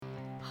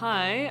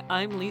Hi,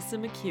 I'm Lisa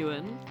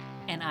McEwen.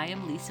 And I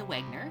am Lisa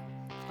Wagner.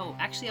 Oh,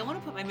 actually, I want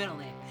to put my middle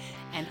name.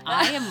 And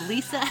I am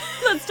Lisa.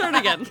 Let's start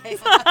again.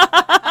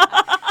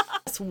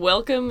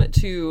 Welcome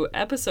to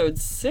episode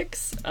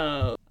 6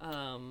 of,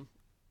 oh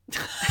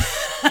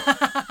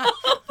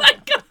my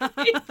god,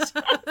 we just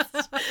went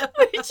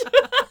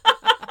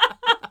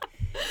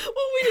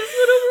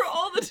over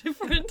all the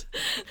different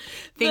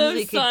Things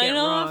we could get sign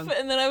off, wrong.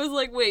 and then I was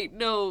like, wait,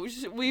 no,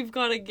 we've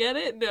got to get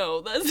it? No,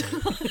 that's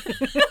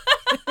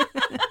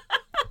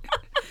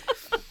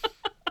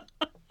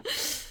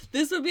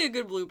This would be a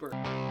good blooper.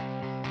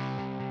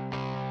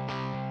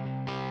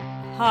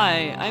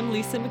 Hi, I'm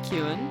Lisa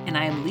McEwen. And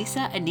I am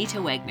Lisa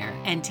Anita Wagner.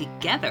 And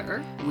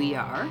together we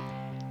are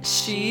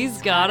She's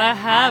Gotta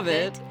Have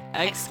It!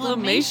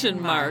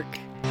 Exclamation mark.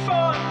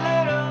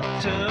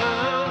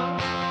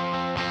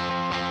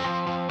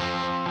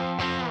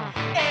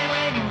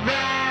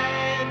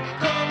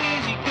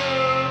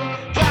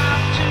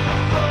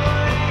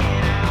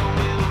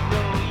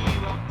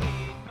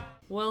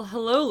 Well,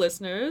 hello,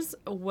 listeners.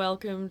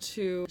 Welcome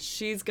to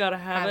She's Gotta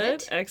Have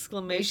It!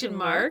 Exclamation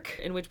mark,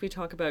 in which we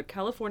talk about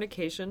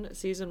Californication,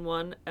 Season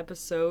 1,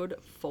 Episode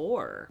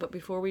 4. But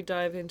before we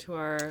dive into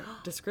our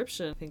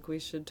description, I think we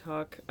should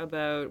talk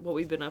about what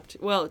we've been up to.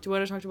 Well, do you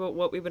want to talk about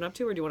what we've been up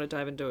to, or do you want to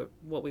dive into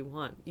what we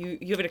want? You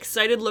have an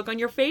excited look on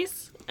your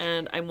face,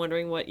 and I'm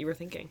wondering what you were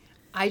thinking.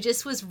 I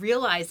just was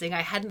realizing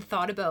I hadn't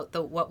thought about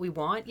what we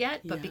want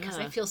yet, but Yeah. because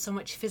I feel so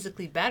much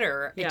physically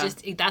better, Yeah.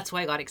 that's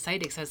why I got excited,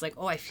 because I was like,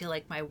 oh, I feel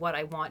like what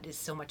I want is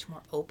so much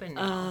more open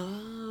now.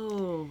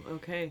 Oh,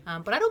 okay.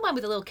 But I don't mind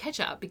with a little catch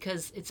up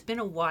because it's been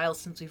a while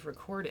since we've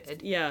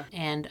recorded. Yeah.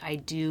 And I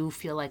do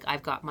feel like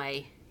I've got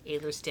my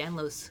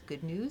Ehlers-Danlos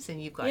good news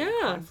and you've got your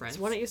Yeah. conference.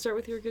 So why don't you start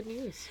with your good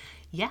news?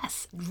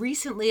 Yes.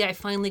 Recently, I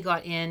finally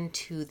got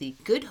into the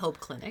Good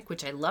Hope Clinic,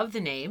 which I love the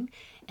name.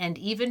 And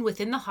even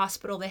within the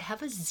hospital, they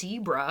have a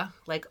zebra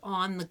like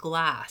on the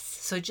glass.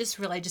 So it just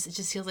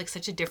feels like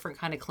such a different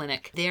kind of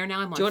clinic. There now,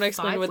 I'm on 5 Do you want to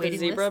explain what the waiting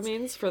zebra lists.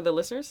 means for the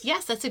listeners?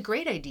 Yes, that's a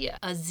great idea.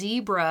 A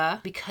zebra,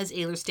 because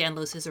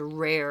Ehlers-Danlos is a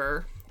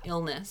rare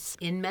illness.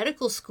 In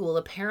medical school,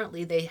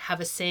 apparently they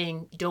have a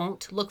saying,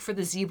 don't look for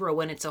the zebra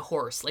when it's a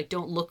horse. Like,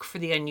 don't look for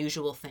the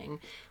unusual thing.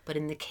 But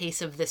in the case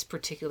of this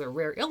particular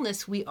rare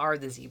illness, we are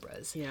the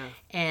zebras. Yeah.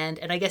 And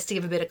I guess to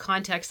give a bit of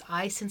context,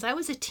 since I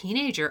was a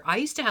teenager, I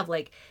used to have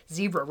like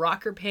zebra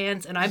rocker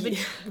pants, and I've been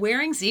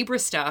wearing zebra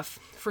stuff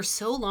for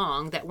so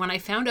long that when I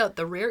found out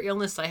the rare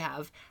illness I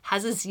have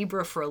has a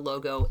zebra for a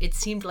logo, it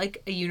seemed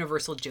like a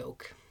universal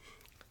joke.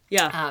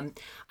 Yeah.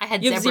 I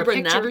had You have zebra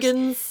zebra pictures.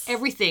 napkins?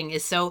 Everything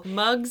is so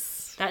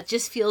Mugs. that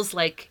just feels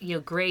like,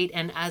 great.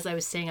 And as I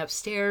was saying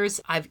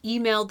upstairs, I've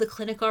emailed the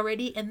clinic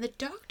already and the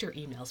doctor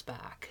emails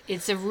back.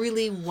 It's a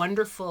really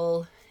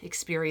wonderful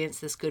experience,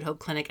 this Good Hope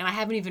Clinic. And I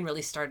haven't even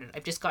really started.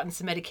 I've just gotten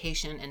some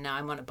medication and now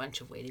I'm on a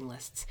bunch of waiting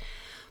lists.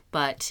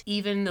 But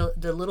even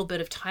the little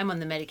bit of time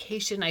on the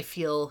medication, I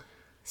feel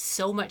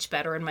so much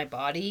better in my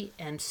body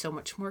and so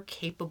much more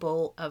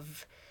capable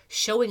of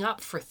showing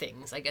up for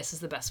things, I guess is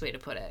the best way to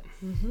put it.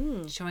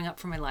 Mm-hmm. Showing up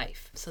for my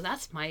life. So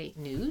that's my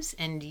news.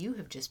 And you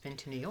have just been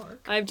to New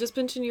York. I've just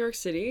been to New York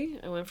City.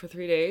 I went for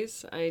 3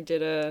 days. I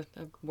did a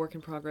work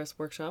in progress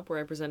workshop where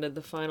I presented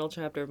the final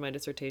chapter of my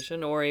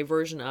dissertation, or a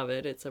version of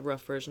it. It's a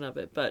rough version of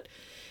it, but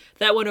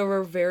that went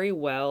over very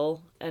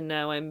well. And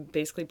now I'm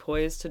basically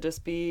poised to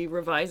just be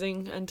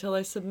revising until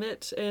I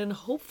submit in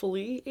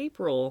hopefully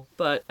April.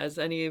 But as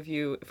any of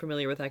you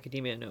familiar with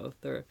academia know,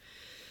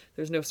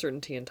 there's no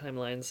certainty in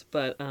timelines,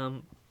 but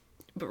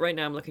right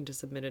now I'm looking to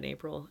submit in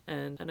April,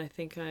 and I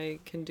think I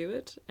can do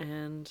it,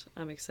 and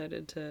I'm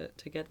excited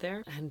to get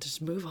there and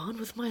just move on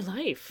with my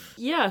life.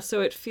 Yeah,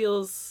 so I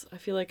feel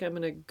like I'm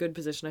in a good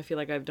position. I feel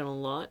like I've done a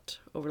lot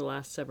over the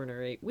last 7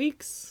 or 8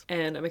 weeks,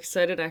 and I'm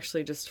excited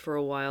actually just for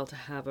a while to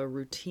have a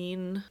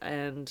routine,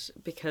 and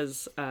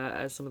because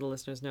as some of the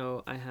listeners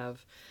know, I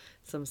have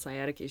some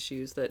sciatic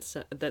issues that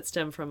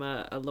stem from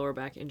a lower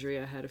back injury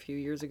I had a few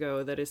years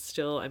ago that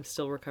I'm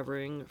still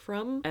recovering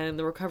from. And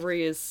the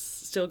recovery is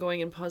still going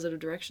in positive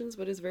directions,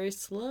 but is very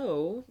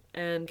slow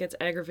and gets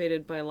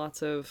aggravated by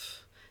lots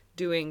of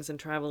doings and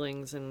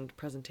travelings and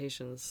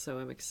presentations. So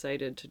I'm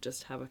excited to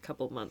just have a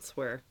couple months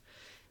where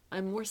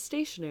I'm more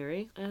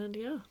stationary, and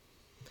yeah.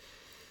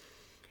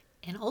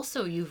 And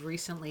also, you've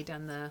recently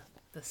done the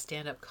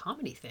stand-up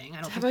comedy thing.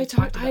 I don't know if I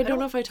talked about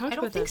that. I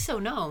don't think so,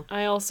 no.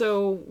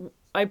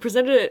 I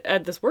presented it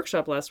at this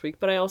workshop last week,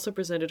 but I also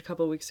presented a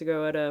couple of weeks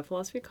ago at a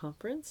philosophy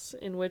conference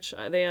in which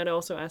they had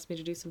also asked me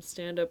to do some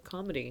stand-up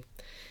comedy.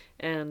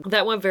 And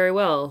that went very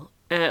well,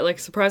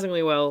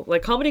 surprisingly well.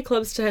 Like, comedy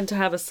clubs tend to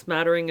have a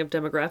smattering of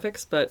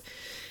demographics, but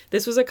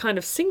this was a kind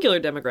of singular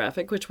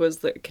demographic, which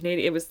was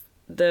it was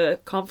the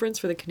conference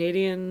for the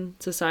Canadian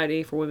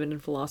Society for Women in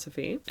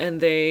Philosophy.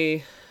 And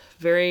they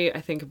very,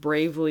 I think,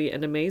 bravely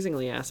and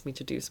amazingly asked me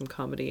to do some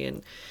comedy.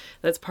 And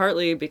that's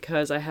partly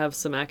because I have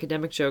some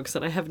academic jokes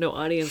and I have no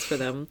audience for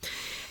them.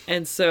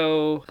 And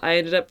so I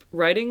ended up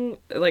writing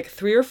like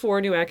 3 or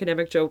 4 new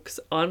academic jokes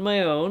on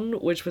my own,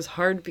 which was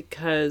hard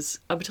because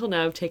up until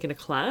now I've taken a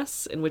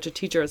class in which a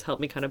teacher has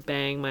helped me kind of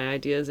bang my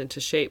ideas into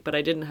shape, but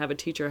I didn't have a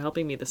teacher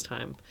helping me this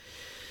time.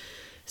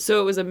 So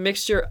it was a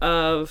mixture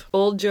of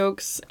old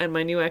jokes and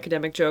my new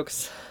academic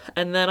jokes.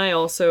 And then I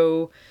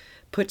also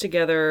put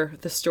together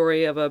the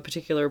story of a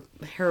particular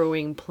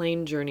harrowing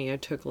plane journey I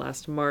took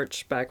last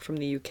March back from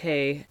the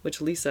UK,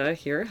 which Lisa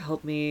here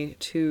helped me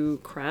to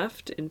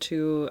craft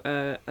into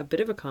a bit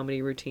of a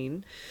comedy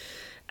routine.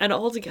 And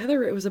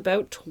altogether, it was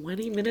about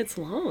 20 minutes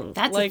long.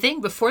 That's the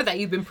thing. Before that,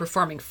 you've been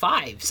performing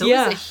 5. So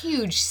yeah. It was a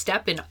huge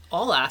step in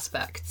all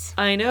aspects.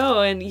 I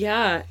know. And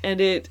yeah,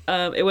 and it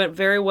went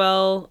very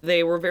well.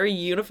 They were very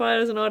unified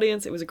as an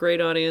audience. It was a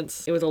great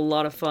audience. It was a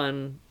lot of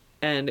fun.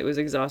 And it was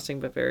exhausting,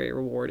 but very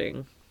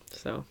rewarding.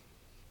 So,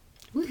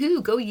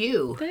 woohoo, go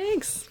you.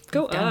 Thanks.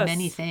 Go You've done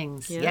many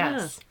things. Yeah.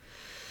 Yes.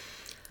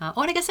 And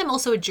I guess I'm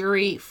also a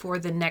jury for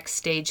the Next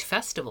Stage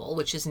Festival,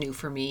 which is new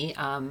for me.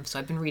 So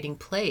I've been reading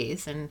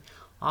plays and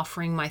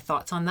offering my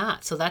thoughts on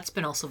that. So that's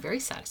been also very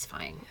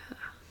satisfying.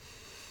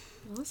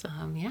 Yeah.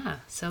 Awesome.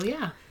 So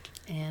yeah.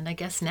 And I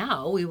guess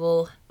now we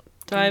will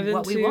dive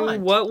into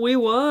what we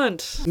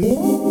want.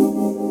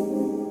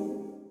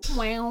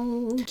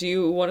 Wow. Do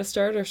you want to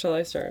start or shall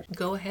I start?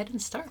 Go ahead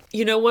and start.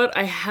 You know what?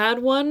 I had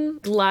one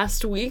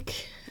last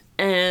week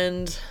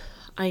and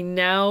I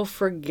now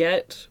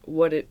forget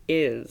what it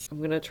is. I'm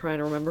going to try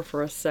and remember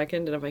for a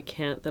second, and if I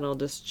can't, then I'll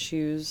just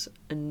choose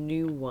a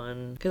new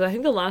one. Because I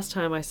think the last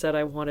time I said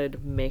I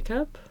wanted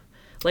makeup.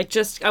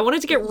 I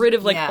wanted to get rid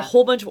of a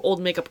whole bunch of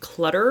old makeup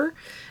clutter,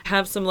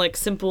 have some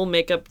simple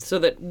makeup so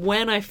that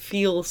when I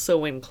feel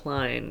so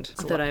inclined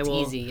that I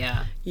will. It's easy,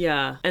 yeah.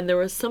 Yeah. And there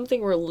was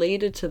something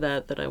related to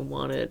that I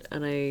wanted,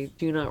 and I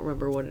do not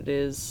remember what it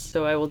is.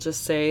 So I will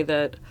just say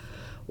that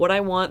what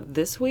I want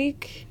this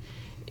week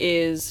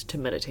is to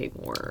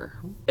meditate more.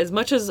 As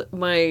much as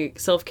my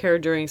self-care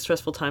during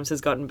stressful times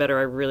has gotten better,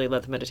 I really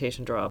let the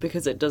meditation drop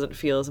because it doesn't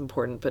feel as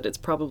important, but it's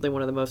probably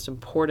one of the most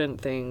important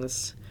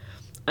things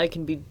I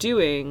can be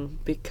doing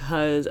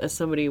because as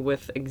somebody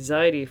with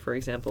anxiety, for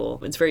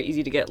example, it's very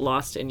easy to get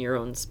lost in your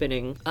own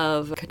spinning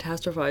of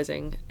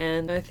catastrophizing.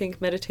 And I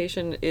think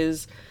meditation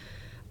is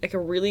a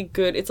really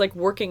good, it's like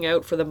working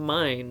out for the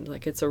mind.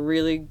 It's a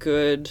really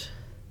good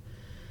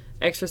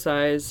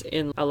exercise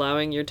in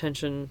allowing your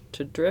attention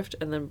to drift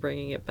and then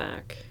bringing it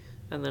back.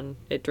 And then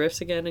it drifts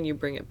again and you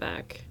bring it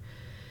back.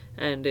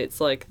 And it's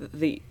like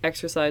the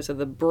exercise of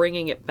the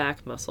bringing it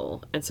back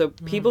muscle. And so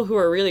people who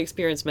are really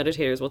experienced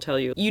meditators will tell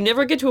you, you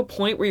never get to a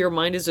point where your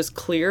mind is just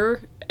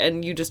clear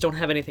and you just don't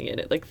have anything in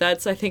it.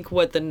 That's, I think,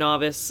 what the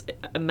novice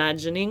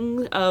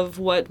imagining of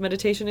what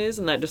meditation is.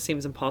 And that just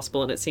seems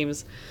impossible. And it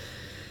seems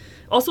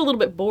also a little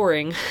bit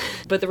boring.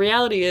 But the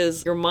reality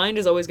is your mind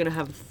is always going to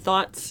have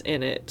thoughts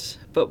in it.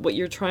 But what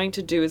you're trying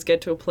to do is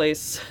get to a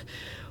place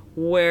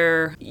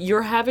where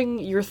you're having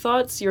your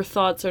thoughts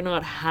are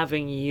not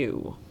having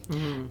you.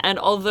 Mm-hmm. And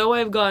although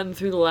I've gotten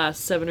through the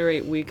last 7 or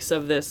 8 weeks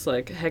of this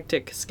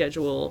hectic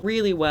schedule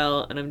really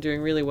well, and I'm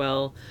doing really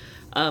well,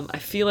 I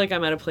feel like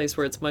I'm at a place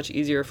where it's much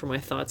easier for my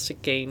thoughts to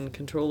gain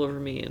control over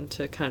me and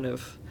to kind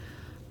of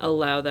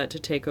allow that to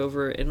take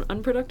over in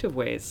unproductive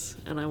ways.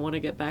 And I want to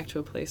get back to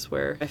a place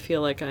where I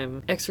feel like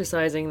I'm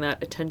exercising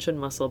that attention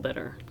muscle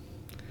better.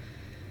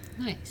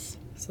 Nice.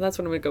 So that's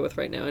what I'm going to go with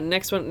right now. And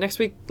next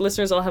week,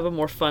 listeners, I'll have a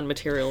more fun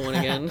material one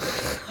again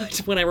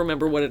when I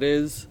remember what it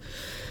is.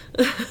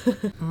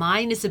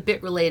 Mine is a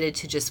bit related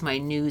to just my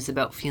news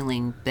about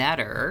feeling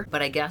better, but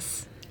I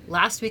guess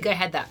last week I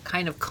had that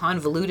kind of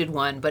convoluted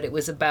one, but it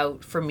was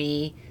about, for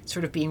me,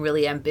 sort of being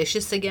really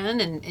ambitious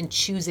again and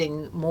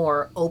choosing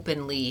more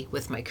openly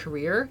with my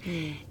career.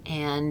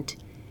 And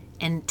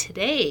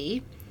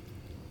today,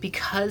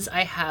 because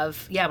I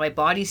have, my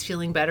body's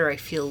feeling better, I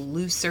feel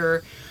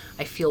looser,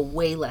 I feel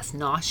way less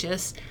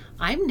nauseous,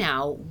 I'm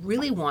now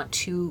really want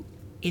to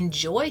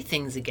enjoy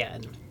things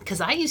again. Because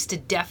I used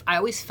to I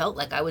always felt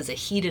like I was a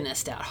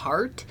hedonist at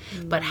heart,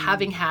 but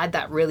having had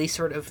that really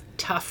sort of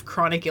tough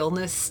chronic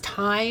illness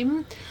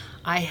time,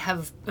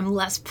 I'm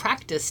less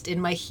practiced in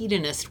my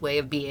hedonist way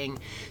of being.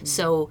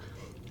 So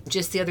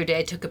just the other day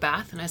I took a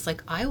bath and I was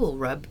like, I will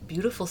rub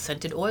beautiful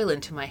scented oil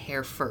into my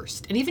hair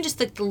first. And even just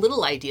the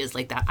little ideas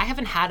like that. I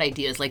haven't had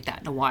ideas like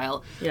that in a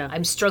while. Yeah.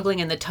 I'm struggling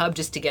in the tub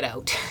just to get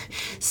out.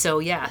 So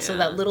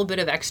that little bit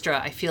of extra,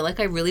 I feel like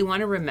I really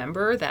want to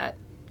remember that.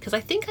 Because I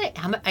think I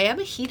am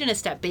a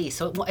hedonist at base,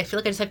 so I feel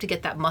like I just have to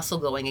get that muscle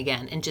going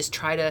again and just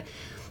try to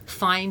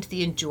find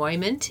the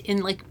enjoyment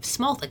in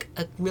small,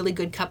 a really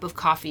good cup of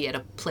coffee at a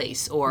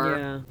place,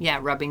 or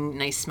rubbing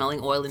nice smelling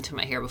oil into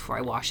my hair before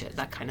I wash it,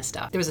 that kind of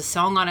stuff. There was a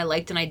song on I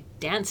liked and I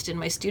danced in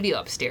my studio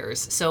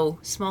upstairs, so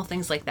small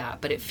things like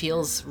that, but it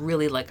feels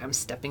really like I'm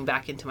stepping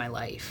back into my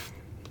life.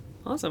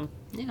 Awesome.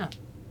 Yeah.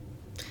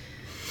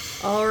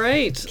 All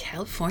right.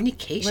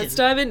 Californication. Let's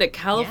dive into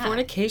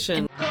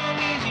Californication. Yeah.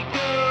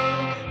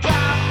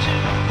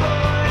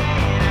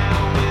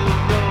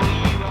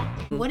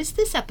 what is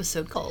this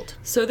episode called?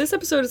 So this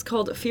episode is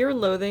called Fear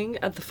and Loathing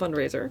at the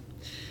Fundraiser.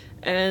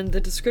 And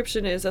the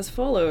description is as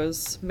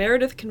follows.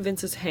 Meredith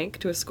convinces Hank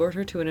to escort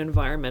her to an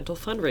environmental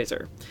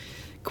fundraiser.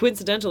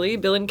 Coincidentally,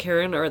 Bill and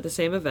Karen are at the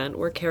same event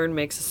where Karen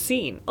makes a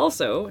scene.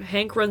 Also,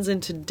 Hank runs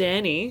into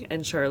Danny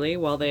and Charlie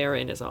while they are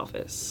in his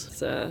office.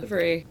 It's a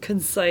very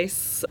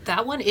concise...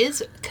 That one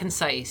is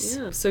concise.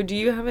 Yeah. So do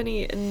you have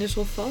any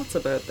initial thoughts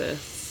about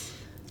this?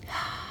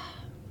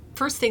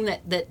 First thing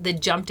that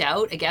jumped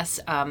out, I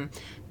guess,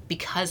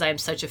 because I'm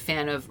such a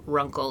fan of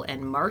Runkle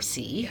and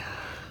Marcy,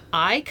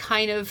 I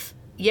kind of...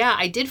 Yeah,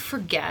 I did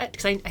forget,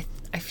 because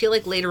I feel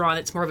like later on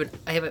it's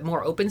I have a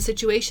more open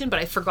situation, but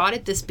I forgot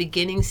at this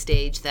beginning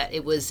stage that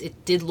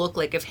it did look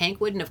like if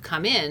Hank wouldn't have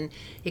come in,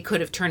 it could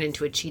have turned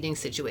into a cheating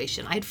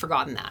situation. I had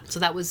forgotten that.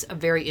 So that was a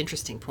very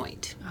interesting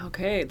point.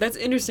 Okay, that's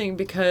interesting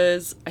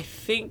because I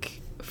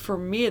think for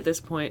me at this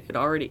point, it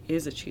already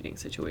is a cheating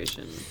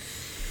situation.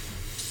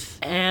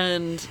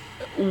 And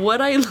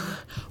what I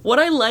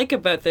like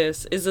about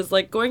this is it's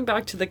like going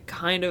back to the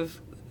kind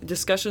of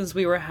discussions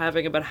we were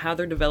having about how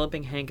they're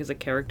developing Hank as a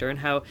character and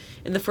how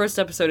in the first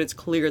episode it's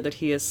clear that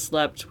he has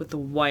slept with the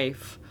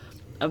wife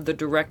of the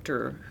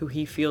director who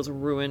he feels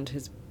ruined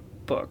his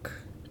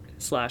book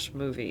 /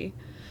 movie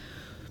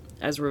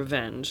as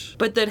revenge.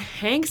 But that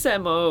Hank's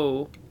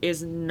MO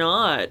is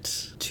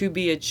not to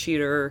be a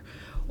cheater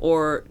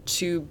or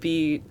to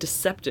be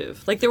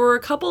deceptive. Like there were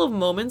a couple of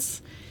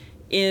moments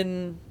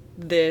in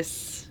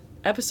this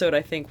episode,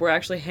 I think, where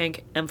actually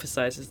Hank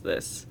emphasizes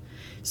this.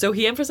 So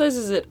he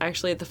emphasizes it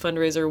actually at the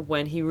fundraiser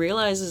when he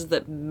realizes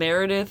that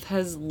Meredith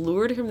has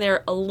lured him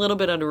there a little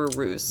bit under a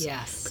ruse.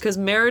 Yes. Because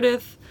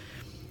Meredith,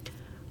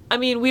 I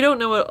mean, we don't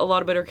know a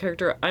lot about her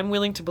character. I'm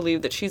willing to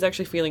believe that she's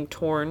actually feeling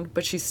torn,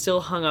 but she's still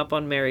hung up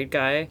on Married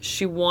Guy.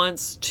 She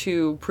wants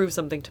to prove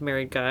something to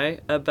Married Guy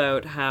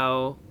about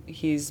how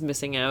he's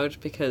missing out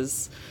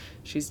because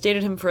she's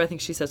dated him for, I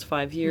think she says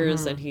 5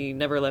 years, and he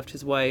never left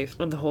his wife.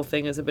 And the whole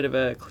thing is a bit of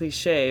a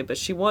cliche, but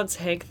she wants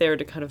Hank there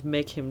to kind of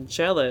make him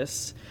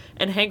jealous.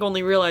 And Hank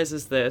only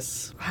realizes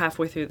this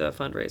halfway through the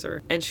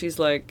fundraiser. And she's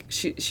like,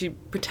 she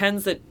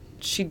pretends that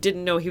she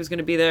didn't know he was going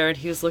to be there, and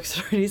he just looks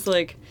at her and he's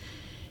like,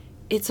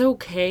 it's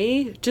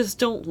okay, just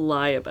don't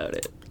lie about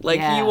it. Like,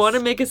 you want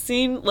to make a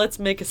scene, let's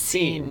make a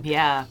scene.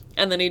 Yeah.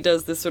 And then he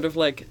does this sort of,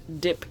 like,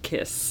 dip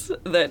kiss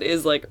that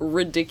is, like,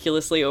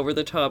 ridiculously over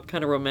the top,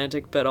 kind of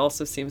romantic, but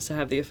also seems to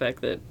have the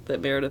effect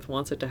that Meredith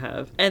wants it to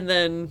have. And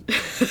then,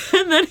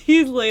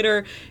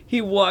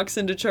 he walks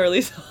into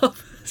Charlie's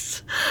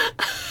office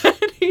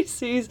and he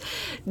sees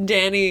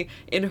Danny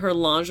in her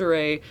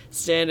lingerie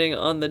standing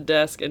on the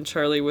desk and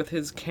Charlie with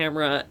his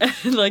camera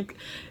and, like,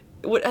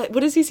 what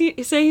does he say?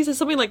 He says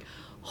something like,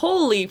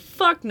 holy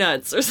fuck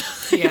nuts or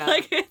something. Yeah.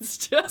 Like, it's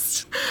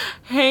just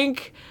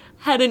Hank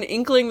had an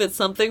inkling that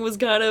something was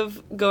kind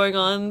of going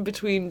on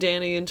between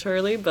Danny and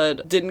Charlie,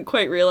 but didn't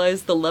quite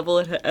realize the level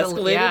it had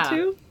escalated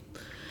to.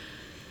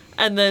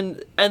 And then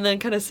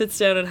kind of sits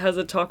down and has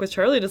a talk with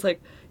Charlie and is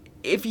like,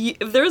 if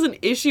there's an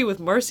issue with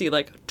Marcy,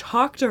 like,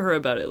 talk to her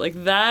about it. Like,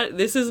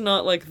 this is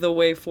not, like, the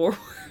way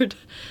forward.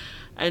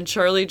 And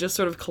Charlie just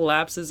sort of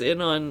collapses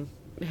in on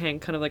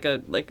Hank, kind of like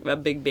a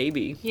big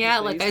baby. Yeah,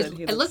 like I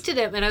looked at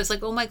him and I was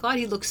like, oh my god,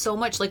 he looks so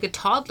much like a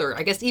toddler.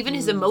 I guess even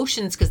his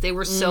emotions, because they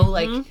were so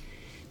like,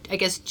 I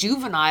guess,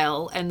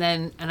 juvenile. And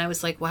I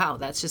was like, wow,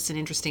 that's just an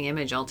interesting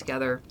image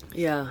altogether.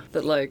 Yeah,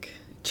 that like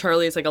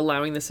Charlie is like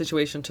allowing the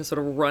situation to sort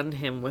of run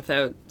him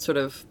without sort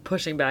of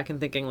pushing back and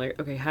thinking like,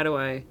 okay, how do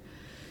I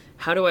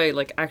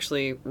like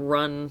actually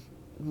run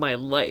my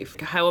life?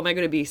 How am I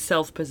going to be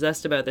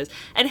self-possessed about this?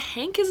 And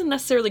Hank isn't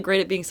necessarily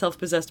great at being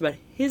self-possessed about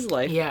his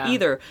life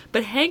either.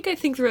 But Hank, I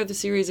think, throughout the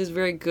series is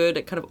very good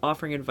at kind of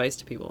offering advice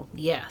to people.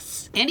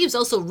 Yes. And he was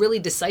also really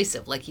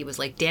decisive. Like, he was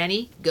like,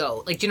 Danny,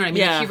 go. Like, do you know what I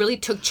mean? Yeah. Like, he really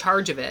took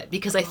charge of it.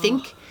 Because I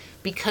think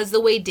because the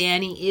way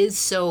Danny is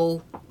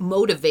so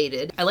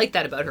motivated, I like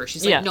that about her.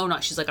 She's like, no,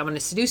 she's like, I'm going to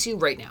seduce you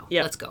right now.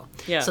 Yeah. Let's go.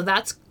 Yeah. So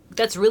that's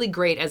really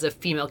great as a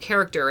female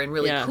character and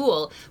really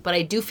cool, but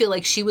I do feel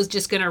like she was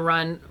just gonna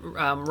run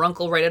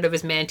Runkle right out of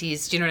his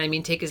manties, do you know what I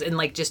mean? Take his, and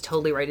like just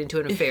totally right into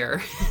an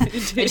affair.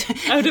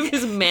 Out of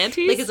his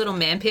manties? Like his little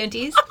man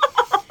panties.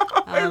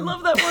 I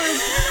love that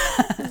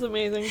word. It's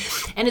amazing.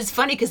 And it's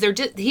funny because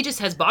he just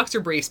has boxer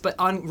briefs, but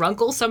on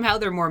Runkle somehow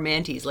they're more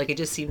manties. Like, it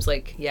just seems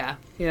like, yeah.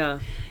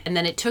 And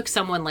then it took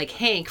someone like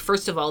Hank,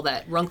 first of all,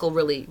 that Runkle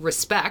really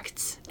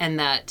respects, and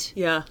that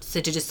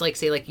so to just like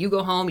say like, you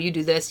go home, you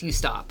do this, you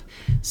stop.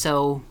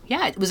 So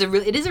yeah,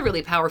 it is a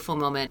really powerful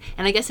moment.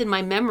 And I guess in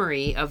my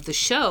memory of the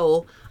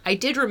show, I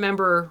did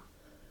remember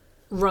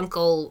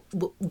Runkle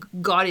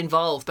got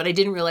involved, but I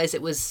didn't realize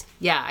it was,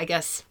 I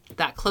guess,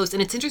 that close.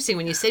 And it's interesting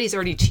when you said he's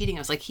already cheating, I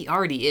was like, he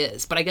already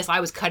is. But I guess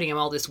I was cutting him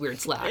all this weird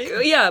slack.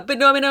 Yeah, but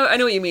no, I mean, I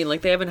know what you mean. Like,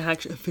 they haven't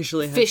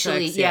officially had sex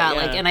yet. Yeah,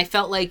 like, and I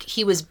felt like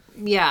he was,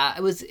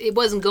 it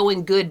wasn't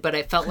going good, but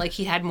I felt like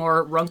he had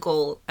more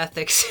Runkle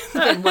ethics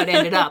than what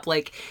ended up.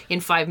 Like, in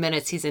 5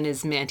 minutes, he's in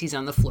his manties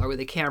on the floor with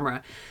a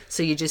camera.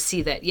 So you just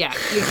see that, like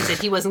you said,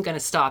 he wasn't going to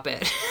stop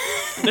it.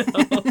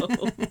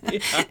 No.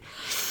 Yeah.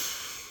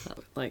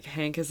 Like,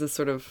 Hank is this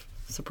sort of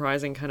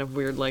surprising, kind of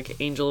weird, like,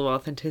 angel of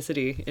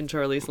authenticity in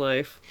Charlie's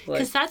life.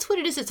 Because that's what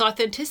it is. It's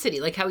authenticity.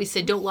 Like how he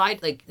said, don't lie.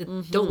 Like,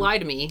 don't lie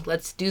to me.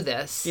 Let's do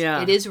this.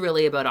 Yeah. It is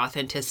really about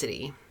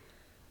authenticity.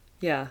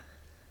 Yeah.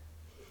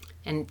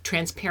 And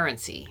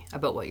transparency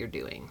about what you're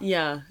doing.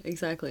 Yeah,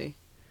 exactly.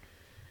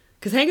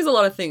 Because Hank is a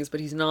lot of things, but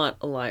he's not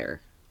a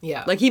liar.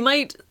 Yeah. Like, he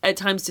might at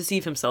times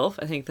deceive himself.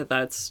 I think that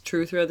that's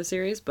true throughout the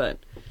series, but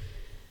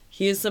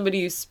he is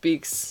somebody who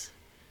speaks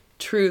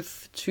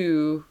truth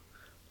to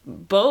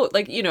both.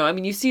 Like, you know, I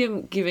mean, you see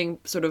him giving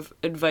sort of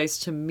advice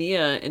to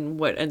Mia in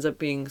what ends up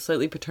being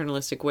slightly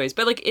paternalistic ways,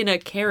 but, like, in a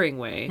caring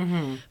way.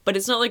 Mm-hmm. But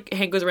it's not like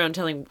Hank goes around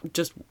telling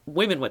just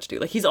women what to do.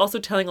 Like, he's also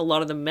telling a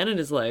lot of the men in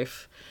his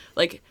life,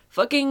 like,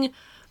 fucking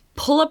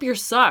pull up your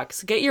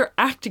socks, get your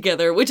act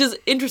together, which is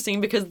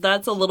interesting because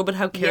that's a little bit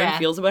how Karen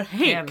feels about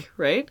Hank,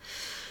 right?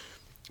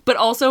 But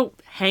also,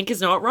 Hank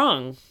is not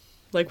wrong.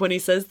 Like, when he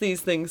says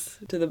these things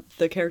to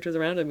the characters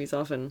around him, he's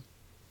often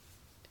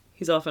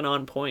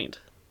on point.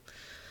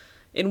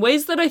 In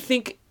ways that I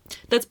think,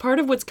 that's part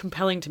of what's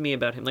compelling to me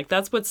about him. Like,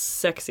 that's what's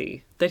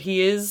sexy. That he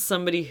is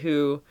somebody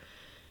who,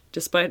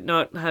 despite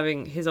not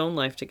having his own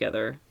life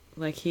together,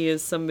 like, he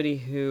is somebody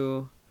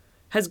who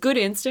has good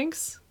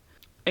instincts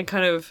and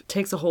kind of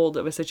takes a hold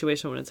of a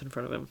situation when it's in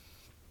front of him.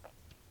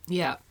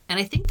 Yeah. And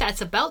I think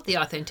that's about the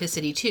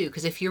authenticity too,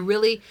 because if you're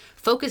really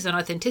focused on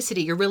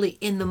authenticity, you're really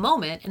in the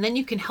moment, and then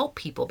you can help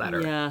people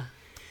better. Yeah.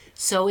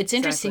 So it's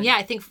interesting. Yeah,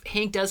 I think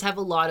Hank does have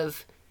a lot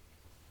of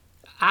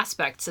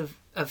aspects of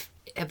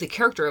the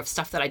character of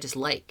stuff that I just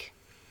like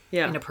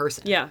in a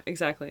person. Yeah,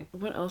 exactly.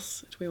 What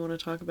else do we want to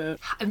talk about?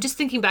 I'm just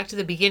thinking back to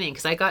the beginning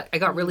because I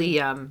got really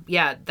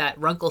that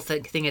Runkle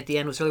thing at the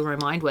end was really where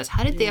my mind was.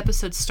 How did the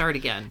episode start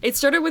again? It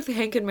started with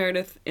Hank and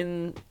Meredith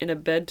in a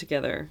bed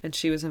together, and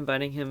she was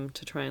inviting him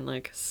to try and,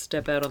 like,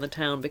 step out on the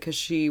town because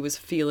she was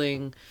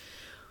feeling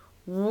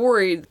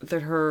worried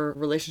that her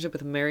relationship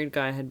with a married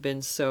guy had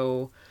been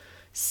so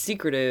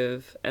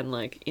secretive and,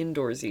 like,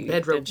 indoorsy.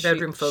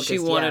 Bedroom focused. She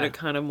wanted a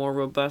kind of more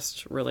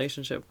robust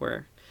relationship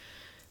where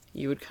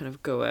you would kind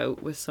of go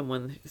out with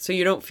someone so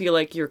you don't feel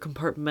like you're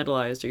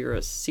compartmentalized or you're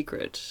a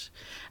secret.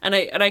 And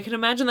I can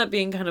imagine that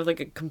being kind of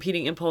like a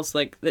competing impulse,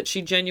 like that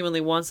she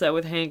genuinely wants that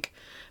with Hank,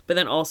 but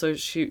then also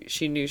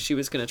she knew she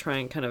was going to try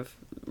and kind of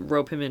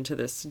rope him into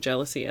this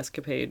jealousy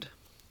escapade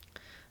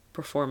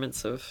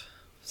performance of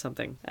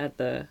something at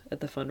the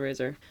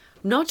fundraiser.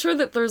 I'm not sure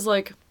that there's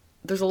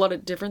a lot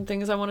of different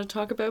things I want to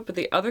talk about, but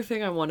the other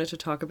thing I wanted to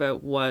talk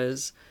about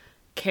was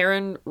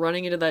Karen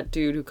running into that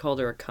dude who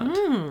called her a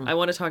cunt. I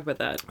want to talk about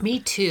that.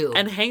 Me too.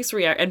 And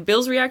and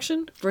Bill's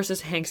reaction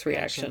versus Hank's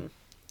reaction.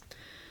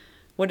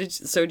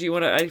 So do you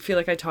want to, I feel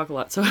like I talk a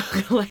lot, so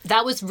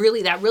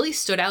that really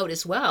stood out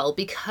as well,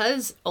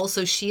 because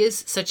also she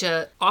is such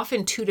a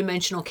often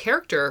two-dimensional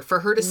character. For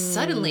her to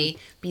suddenly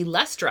be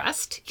less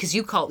dressed, because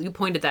you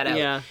pointed that out.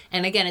 Yeah.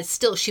 And again, it's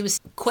still, she was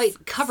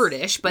quite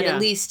covered-ish, but not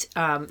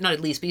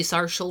at least, but you saw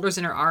her shoulders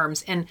and her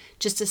arms. And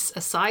just a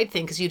side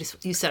thing, because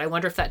you said, I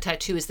wonder if that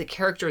tattoo is the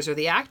characters or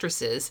the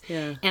actresses.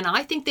 Yeah. And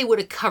I think they would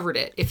have covered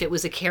it. If it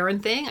was a Karen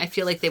thing, I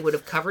feel like they would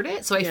have covered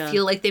it. So I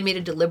feel like they made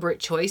a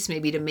deliberate choice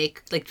maybe to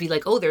be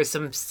like, oh, there's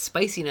some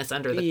spiciness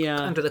under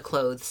the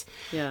clothes.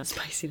 Yeah,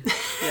 spiciness.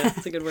 Yeah,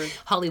 that's a good word.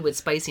 Hollywood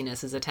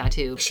spiciness is a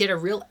tattoo. She had a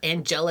real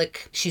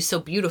angelic, she's so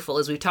beautiful,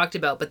 as we've talked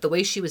about, but the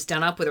way she was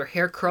done up with her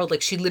hair curled,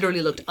 like she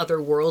literally looked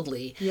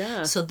otherworldly.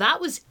 Yeah. So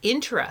that was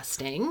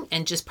interesting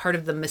and just part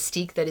of the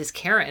mystique that is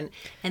Karen.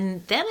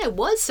 And then I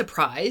was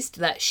surprised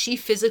that she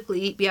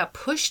physically,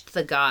 pushed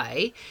the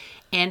guy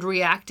and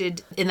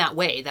reacted in that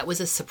way. That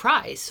was a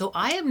surprise. So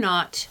I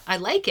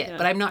like it,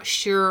 but I'm not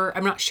sure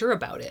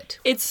about it.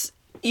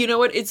 You know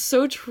what? It's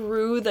so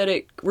true that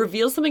it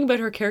reveals something about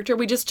her character.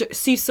 We just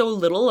see so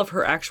little of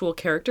her actual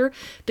character,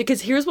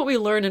 because here's what we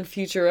learn in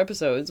future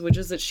episodes, which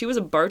is that she was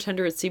a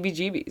bartender at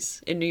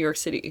CBGB's in New York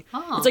City.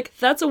 Oh. It's like,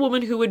 that's a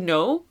woman who would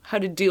know how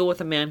to deal with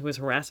a man who is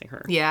harassing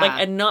her. Yeah. Like,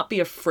 and not be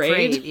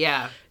afraid.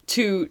 Yeah.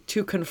 To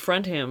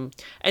confront him.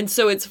 And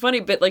so it's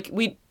funny, but like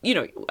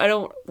I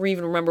don't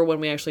even remember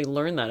when we actually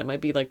learned that. It might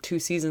be like 2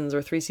 seasons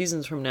or 3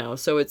 seasons from now.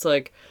 So it's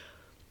like,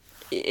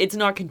 it's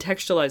not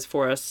contextualized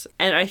for us.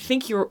 And I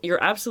think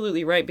you're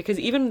absolutely right, because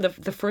even the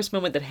first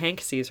moment that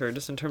Hank sees her,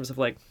 just in terms of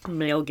like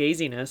male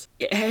gaziness,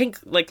 Hank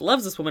like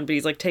loves this woman, but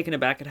he's like taken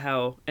aback at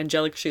how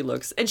angelic she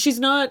looks. And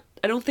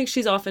I don't think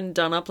she's often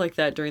done up like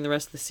that during the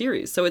rest of the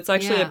series. So it's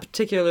actually a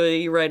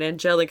particularly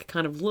angelic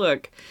kind of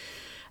look.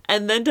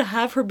 And then to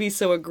have her be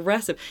so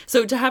aggressive.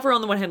 So to have her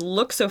on the one hand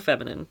look so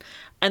feminine,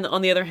 and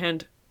on the other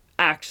hand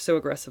act so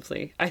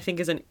aggressively, I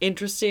think is an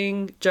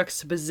interesting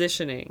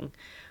juxtapositioning.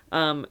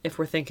 If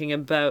we're thinking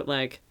about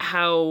like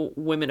how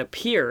women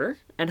appear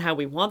and how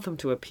we want them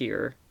to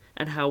appear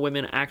and how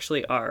women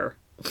actually are.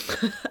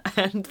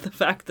 And the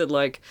fact that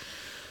like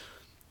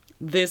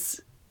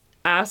this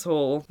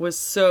asshole was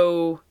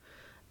so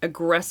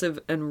aggressive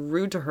and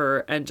rude to her,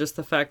 and just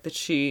the fact that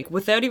she,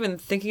 without even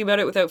thinking about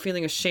it, without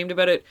feeling ashamed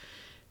about it,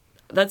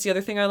 that's the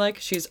other thing I like.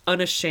 She's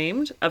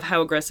unashamed of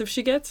how aggressive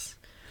she gets.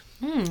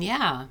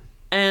 Yeah.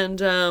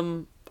 And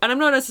And I'm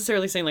not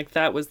necessarily saying, like,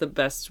 that was the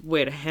best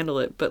way to handle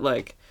it, but,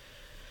 like,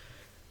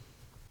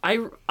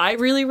 I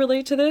really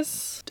relate to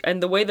this.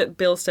 And the way that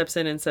Bill steps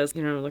in and says,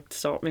 you know, like,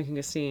 stop making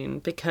a scene,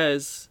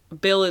 because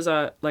Bill is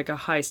a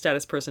high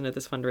status person at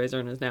this fundraiser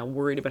and is now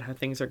worried about how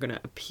things are going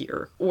to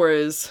appear.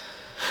 Whereas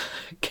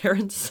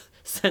Karen's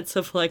sense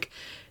of, like,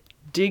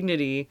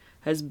 dignity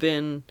has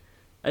been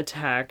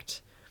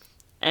attacked.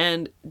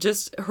 And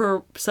just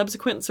her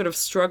subsequent sort of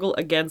struggle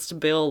against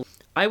Bill,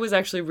 I was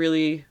actually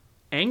really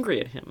angry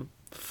at him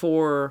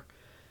for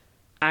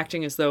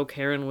acting as though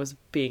Karen was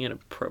being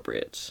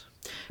inappropriate.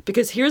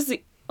 Because here's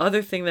the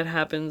other thing that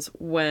happens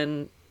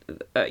when,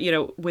 you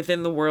know,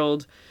 within the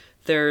world,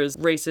 there's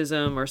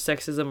racism or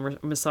sexism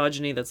or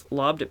misogyny that's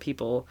lobbed at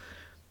people.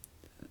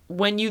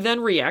 When you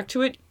then react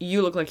to it,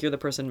 you look like you're the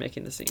person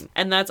making the scene.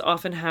 And that's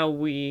often how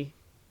we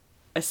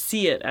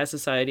see it as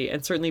society.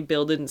 And certainly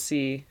Bill didn't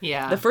see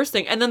the first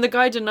thing. And then the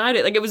guy denied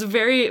it. Like, it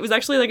was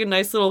actually like a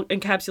nice little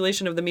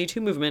encapsulation of the Me Too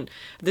movement.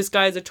 This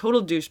guy is a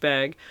total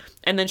douchebag.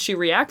 And then she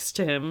reacts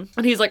to him.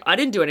 And he's like, I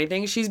didn't do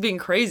anything. She's being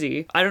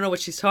crazy. I don't know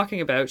what she's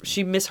talking about.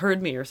 She misheard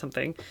me or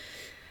something.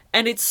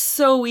 And it's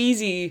so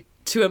easy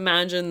to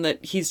imagine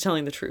that he's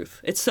telling the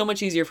truth. It's so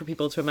much easier for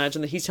people to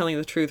imagine that he's telling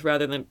the truth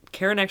rather than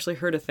Karen actually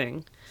heard a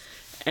thing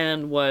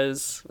and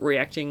was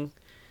reacting,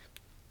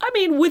 I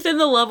mean, within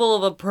the level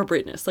of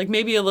appropriateness. Like,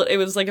 maybe it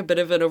was like a bit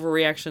of an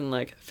overreaction,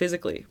 like,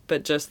 physically,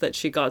 but just that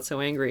she got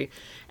so angry.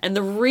 And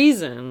the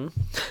reason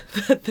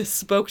that this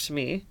spoke to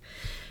me,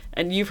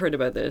 and you've heard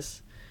about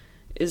this,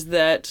 is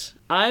that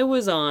I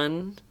was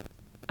on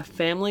a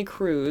family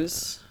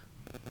cruise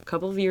a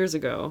couple of years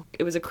ago.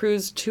 It was a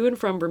cruise to and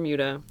from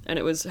Bermuda, and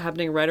it was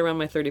happening right around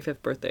my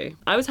 35th birthday.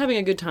 I was having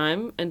a good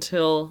time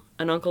until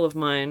an uncle of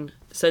mine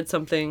said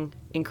something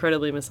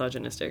incredibly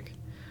misogynistic.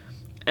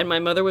 And my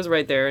mother was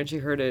right there, and she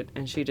heard it,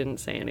 and she didn't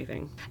say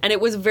anything. And it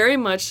was very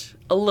much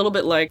a little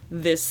bit like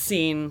this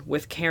scene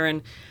with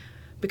Karen,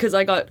 because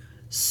I got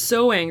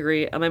so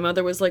angry, and my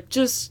mother was like,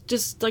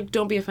 just like,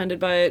 don't be offended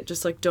by it,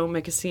 just, like, don't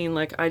make a scene.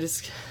 Like,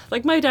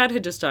 my dad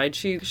had just died.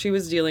 She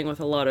was dealing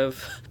with a lot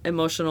of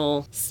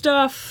emotional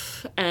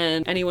stuff,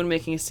 and anyone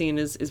making a scene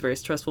is very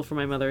stressful for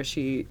my mother.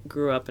 She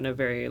grew up in a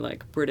very,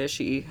 like,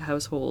 British-y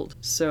household.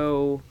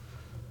 So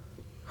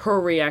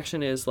her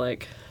reaction is,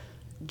 like,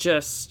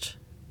 just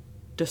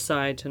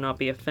decide to not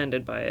be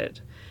offended by it.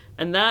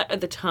 And that,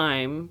 at the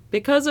time,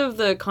 because of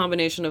the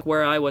combination of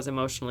where I was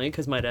emotionally,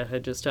 because my dad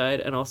had just died,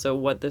 and also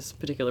what this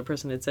particular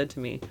person had said to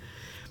me,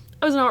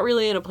 I was not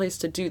really in a place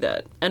to do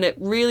that. And it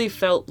really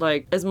felt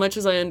like, as much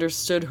as I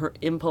understood her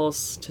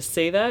impulse to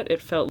say that,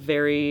 it felt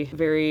very,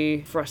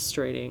 very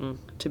frustrating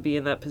to be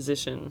in that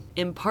position.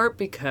 In part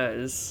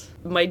because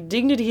my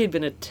dignity had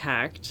been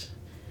attacked,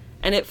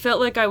 and it felt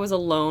like I was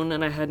alone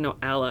and I had no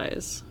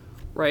allies,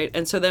 right?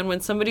 And so then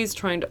when somebody's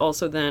trying to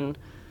also then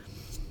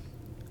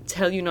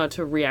tell you not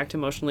to react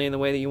emotionally in the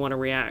way that you want to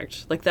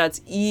react, like,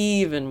 that's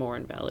even more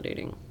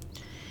invalidating.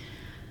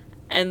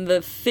 And the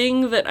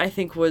thing that I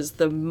think was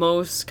the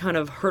most kind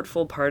of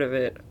hurtful part of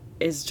it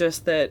is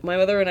just that my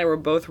mother and I were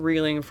both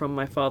reeling from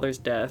my father's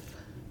death,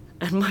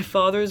 and my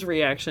father's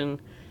reaction,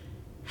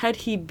 had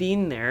he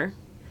been there,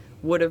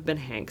 would have been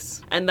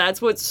Hank's. And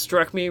that's what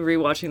struck me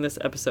rewatching this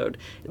episode.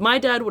 My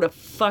dad would have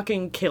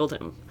fucking killed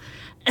him.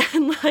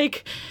 And,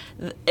 like,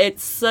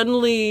 it's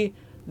suddenly,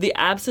 the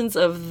absence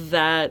of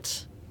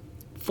that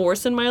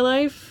force in my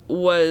life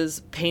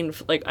was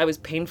painful. Like, I was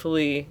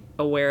painfully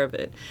aware of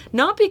it.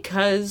 Not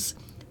because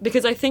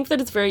I think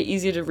that it's very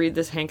easy to read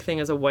this Hank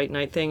thing as a white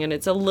knight thing, and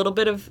it's a little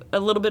bit of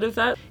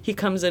that. He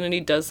comes in and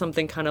he does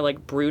something kind of,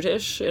 like,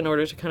 brutish in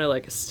order to kind of,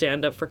 like,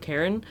 stand up for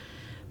Karen.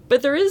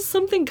 But there is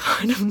something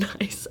kind of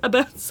nice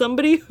about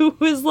somebody who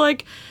is,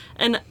 like,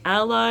 an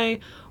ally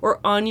or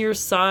on your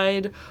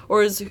side,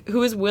 or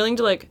who is willing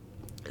to, like,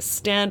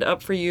 stand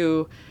up for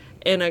you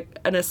in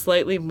a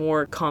slightly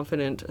more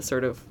confident,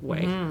 assertive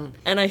way. Mm.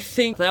 And I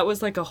think that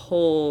was, like, a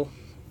whole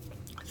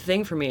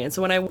thing for me. And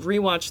so when I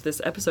rewatched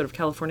this episode of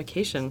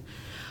Californication,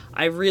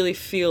 I really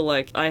feel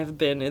like I have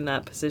been in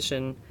that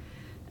position,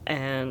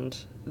 and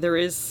there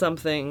is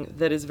something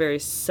that is very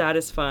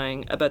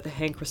satisfying about the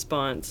Hank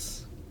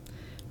response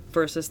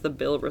versus the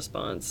Bill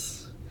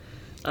response.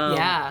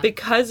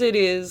 Because it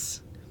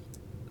is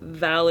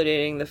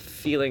validating the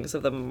feelings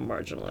of the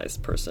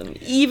marginalized person,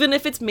 even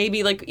if it's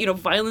maybe, like, you know,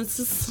 violence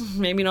is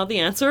maybe not the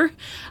answer.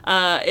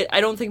 I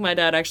don't think my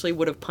dad actually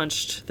would have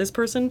punched this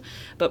person,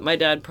 but my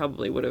dad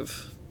probably would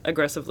have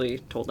aggressively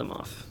told them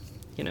off,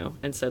 you know,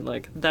 and said,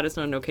 like, that is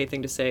not an okay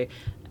thing to say,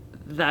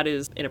 that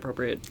is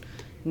inappropriate,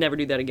 never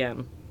do that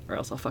again, or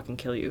else I'll fucking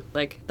kill you.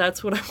 Like,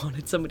 that's what I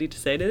wanted somebody to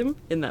say to him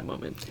in that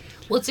moment.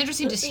 Well, it's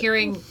interesting just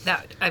hearing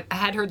that. I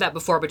had heard that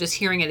before, but just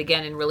hearing it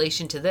again in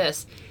relation to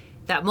this,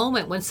 that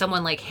moment when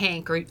someone like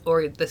Hank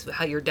or this,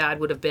 how your dad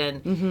would have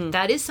been, mm-hmm.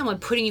 that is someone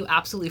putting you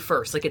absolutely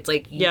first. Like, it's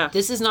like,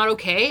 this is not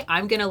okay.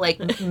 I'm going to,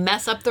 like,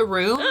 mess up the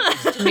room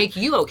to make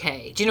you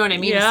okay. Do you know what I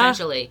mean?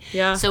 Essentially.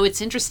 Yeah. So it's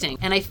interesting.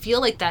 And I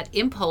feel like that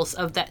impulse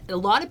of that a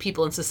lot of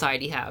people in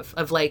society have,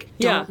 of, like,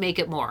 don't make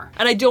it more.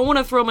 And I don't want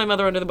to throw my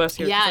mother under the bus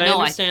here. Yeah, no, I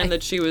understand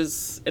that she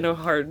was in a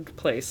hard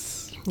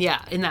place.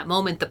 Yeah, in that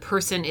moment, the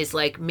person is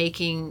like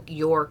making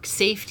your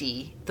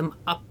safety the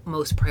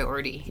utmost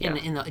priority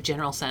in the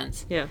general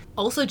sense. Yeah.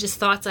 Also, just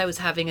thoughts I was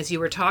having as you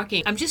were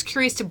talking. I'm just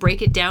curious to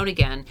break it down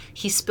again.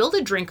 He spilled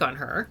a drink on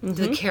her,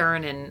 the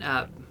Karen and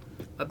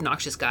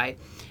obnoxious guy.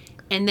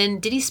 And then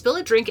did he spill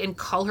a drink and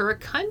call her a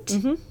cunt?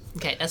 Mm-hmm.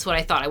 Okay, that's what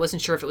I thought. I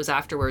wasn't sure if it was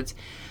afterwards.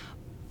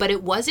 But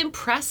it was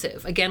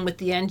impressive, again, with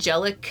the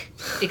angelic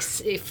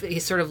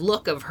sort of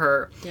look of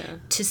her,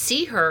 to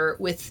see her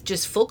with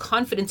just full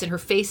confidence in her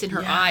face and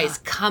her eyes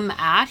come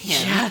at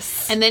him.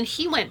 Yes. And then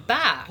he went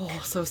back.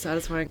 Oh, so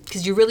satisfying.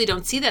 Because you really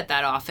don't see that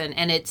often.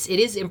 And it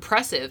is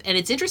impressive. And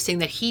it's interesting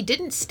that he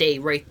didn't stay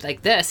right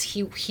like this.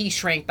 He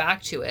shrank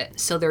back to it.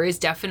 So there is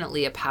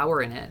definitely a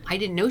power in it. I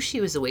didn't know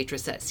she was a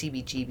waitress at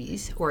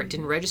CBGB's, or it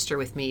didn't register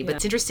with me. But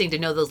it's interesting to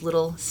know those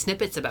little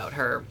snippets about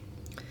her.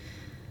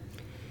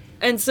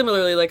 And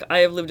similarly, like, I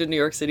have lived in New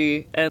York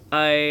City, and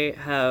I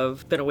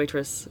have been a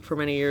waitress for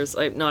many years.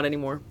 Not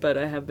anymore, but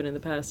I have been in the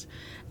past.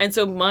 And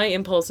so my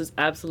impulse is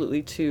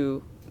absolutely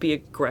to be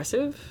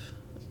aggressive,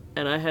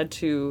 and I had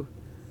to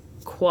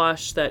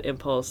quash that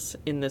impulse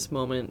in this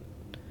moment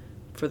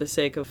for the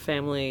sake of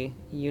family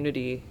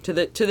unity.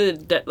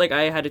 Like,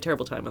 I had a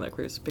terrible time on that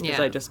cruise because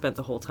I just spent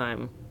the whole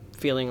time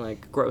feeling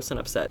like gross and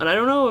upset. And I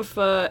don't know if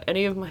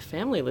any of my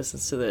family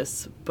listens to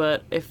this,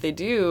 but if they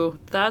do,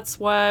 that's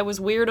why I was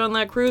weird on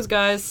that cruise,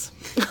 guys.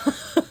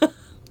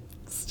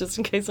 It's just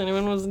in case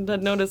anyone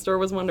had noticed or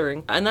was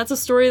wondering. And that's a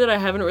story that I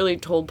haven't really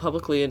told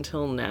publicly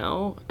until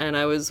now, and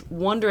I was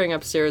wondering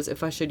upstairs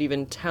if I should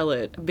even tell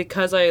it,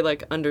 because I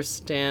like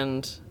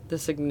understand the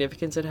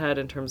significance it had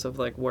in terms of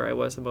like where I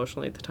was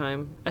emotionally at the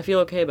time. I feel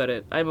okay about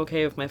it. I'm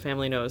okay if my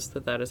family knows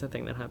that is a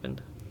thing that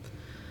happened.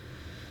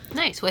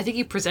 Nice. Well, I think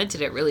you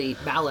presented it really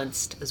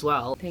balanced as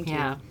well. Thank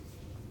you.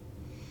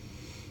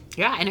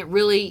 Yeah, and it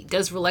really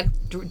does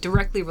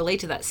directly relate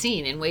to that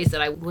scene in ways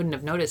that I wouldn't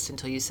have noticed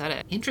until you said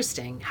it.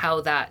 Interesting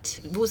how that...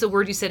 What was the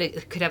word you said?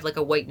 It could have like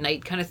a white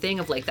knight kind of thing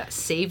of like that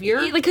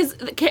savior? Because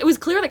it was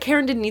clear that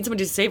Karen didn't need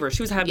somebody to save her.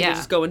 She was happy to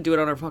just go and do it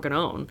on her fucking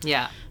own.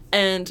 Yeah.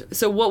 And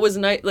so what was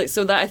nice... Like,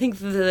 so that I think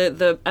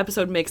the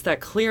episode makes that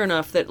clear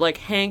enough that like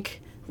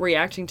Hank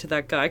reacting to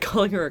that guy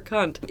calling her a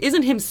cunt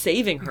isn't him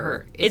saving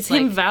her. It's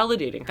him like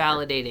validating her.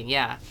 Validating,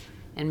 yeah.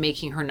 And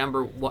making her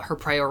her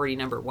priority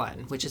number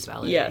one, which is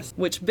validating. Yes,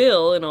 which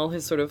Bill, in all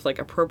his sort of like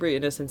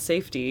appropriateness and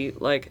safety,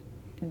 like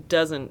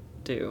doesn't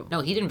do. No,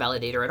 he didn't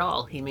validate her at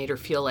all. He made her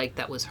feel like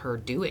that was her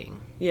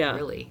doing. Yeah,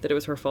 really. That it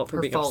was her fault for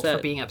being upset. Her fault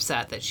for being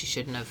upset, that she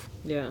shouldn't have.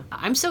 Yeah.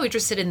 I'm so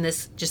interested in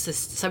this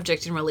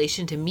subject in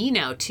relation to me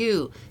now,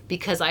 too,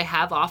 because I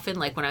have often,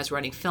 like when I was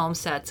running film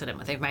sets and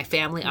with my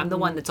family, I'm the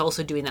one that's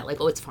also doing that,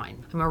 like, oh, it's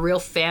fine. I'm a real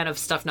fan of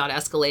stuff not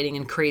escalating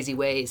in crazy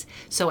ways.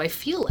 So I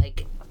feel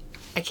like,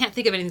 I can't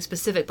think of anything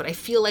specific, but I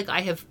feel like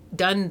I have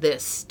done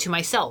this to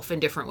myself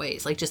in different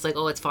ways. Like, just like,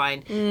 oh, it's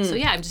fine. So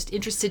yeah, I'm just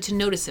interested to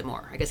notice it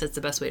more. I guess that's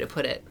the best way to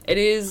put it. It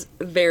is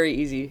very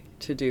easy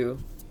to do,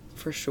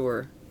 for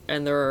sure.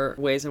 And there are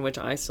ways in which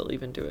I still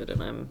even do it,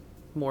 and I'm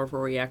more of a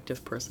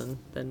reactive person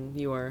than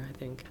you are, I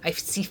think. I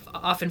see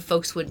often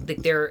folks would,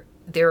 like,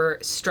 their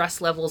stress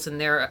levels and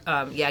their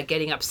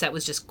getting upset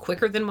was just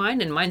quicker than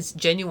mine, and mine's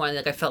genuine.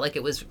 Like, I felt like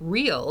it was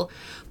real,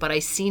 but I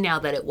see now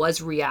that it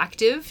was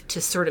reactive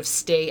to sort of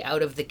stay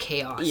out of the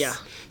chaos.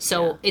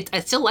 So I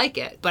still like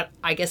it, but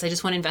I guess I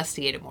just want to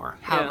investigate it more,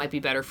 how it might be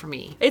better for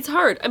me. It's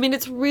hard. I mean,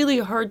 it's really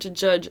hard to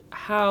judge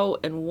how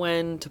and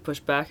when to push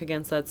back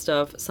against that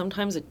stuff.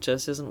 Sometimes it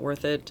just isn't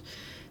worth it.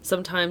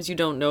 Sometimes you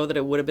don't know that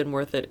it would have been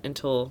worth it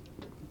until,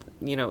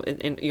 you know,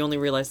 and you only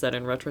realize that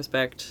in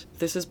retrospect.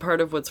 This is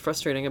part of what's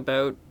frustrating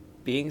about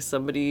being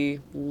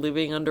somebody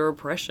living under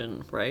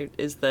oppression, right?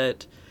 Is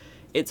that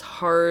it's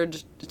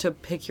hard to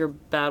pick your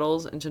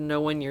battles and to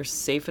know when you're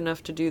safe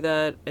enough to do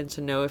that, and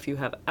to know if you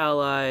have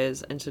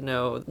allies, and to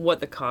know what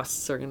the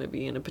costs are going to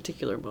be in a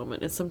particular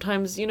moment. And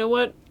sometimes, you know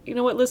what,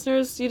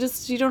 listeners,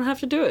 you don't have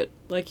to do it.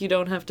 Like, you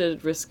don't have to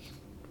risk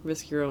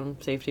your own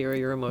safety or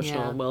your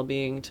emotional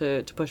well-being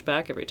to push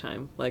back every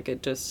time. Like,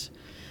 it just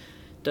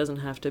doesn't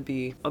have to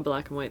be a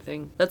black and white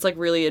thing. That's like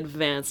really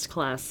advanced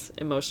class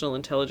emotional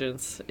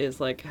intelligence, is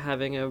like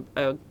having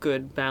a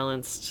good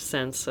balanced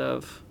sense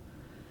of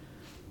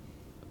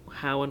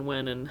how and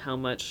when and how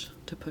much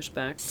to push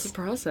back. It's a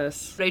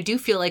process. But I do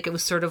feel like it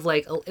was sort of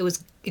like,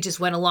 it just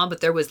went along, but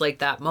there was like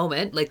that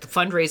moment, like the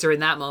fundraiser in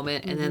that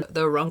moment, and then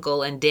the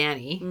Runkle and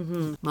Danny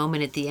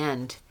moment at the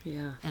end.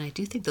 Yeah. And I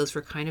do think those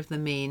were kind of the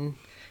main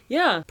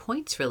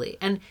points, really.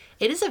 And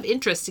it is of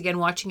interest, again,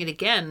 watching it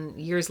again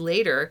years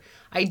later.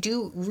 I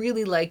do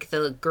really like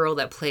the girl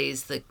that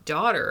plays the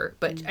daughter,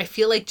 but I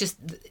feel like just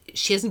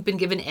she hasn't been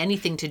given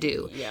anything to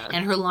do. Yeah.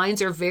 And her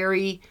lines are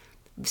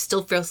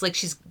still feels like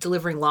she's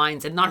delivering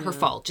lines, and not her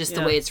fault, just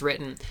the way it's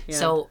written. Yeah.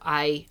 So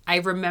I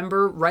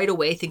remember right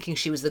away thinking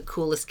she was the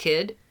coolest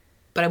kid,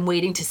 but I'm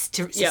waiting to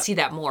see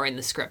that more in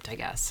the script, I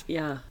guess.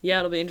 Yeah,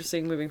 it'll be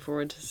interesting moving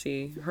forward to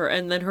see her,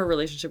 and then her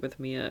relationship with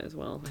Mia as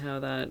well, how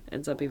that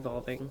ends up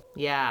evolving.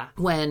 Yeah.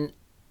 When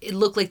it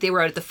looked like they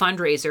were out at the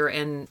fundraiser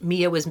and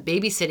Mia was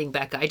babysitting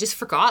Becca. I just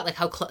forgot like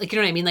how like, you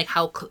know what I mean, like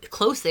how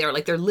close they are.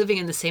 Like they're living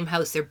in the same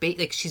house. They're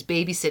like she's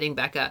babysitting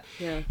Becca.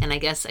 Yeah. And I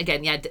guess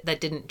again, yeah,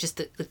 that didn't just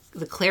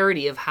the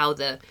clarity of how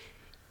the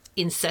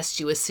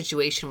incestuous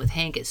situation with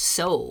Hank is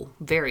so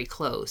very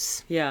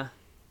close. Yeah.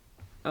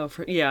 Oh,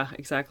 yeah,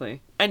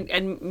 exactly.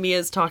 And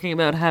Mia's talking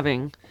about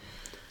having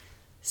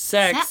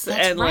sex, That's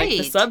and like the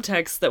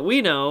subtext that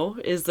we know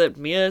is that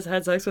Mia has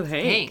had sex with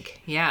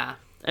Hank. Yeah.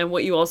 And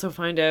what you also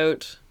find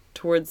out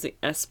towards the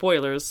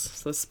spoilers,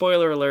 so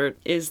spoiler alert,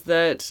 is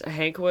that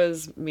Hank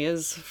was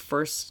Mia's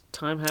first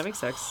time having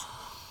sex.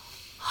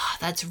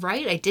 That's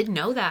right. I did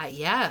know that.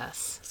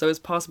 Yes. So it's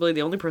possibly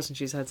the only person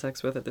she's had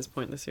sex with at this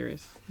point in the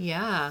series.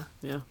 Yeah.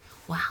 Yeah.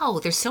 Wow.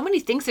 There's so many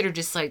things that are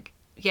just like,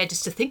 yeah,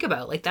 just to think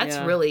about. Like that's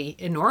really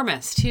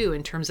enormous too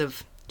in terms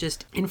of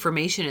just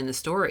information in the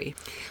story.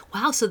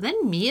 Wow. So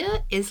then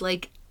Mia is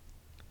like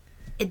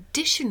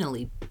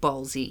additionally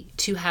ballsy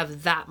to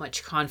have that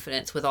much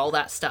confidence with all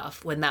that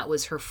stuff when that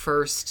was her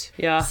first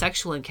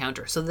sexual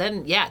encounter. So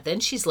then, then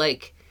she's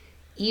like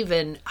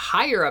even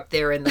higher up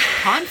there in the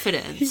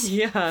confidence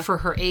for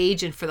her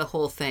age and for the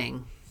whole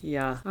thing.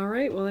 Yeah. All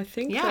right. Well, I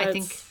think I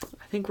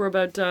think we're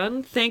about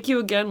done. Thank you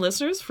again,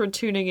 listeners, for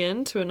tuning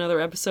in to another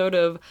episode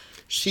of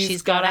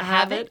She's Gotta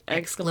Have It!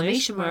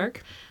 Exclamation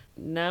mark.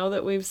 Now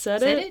that we've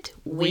said it,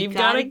 we've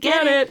gotta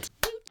get it.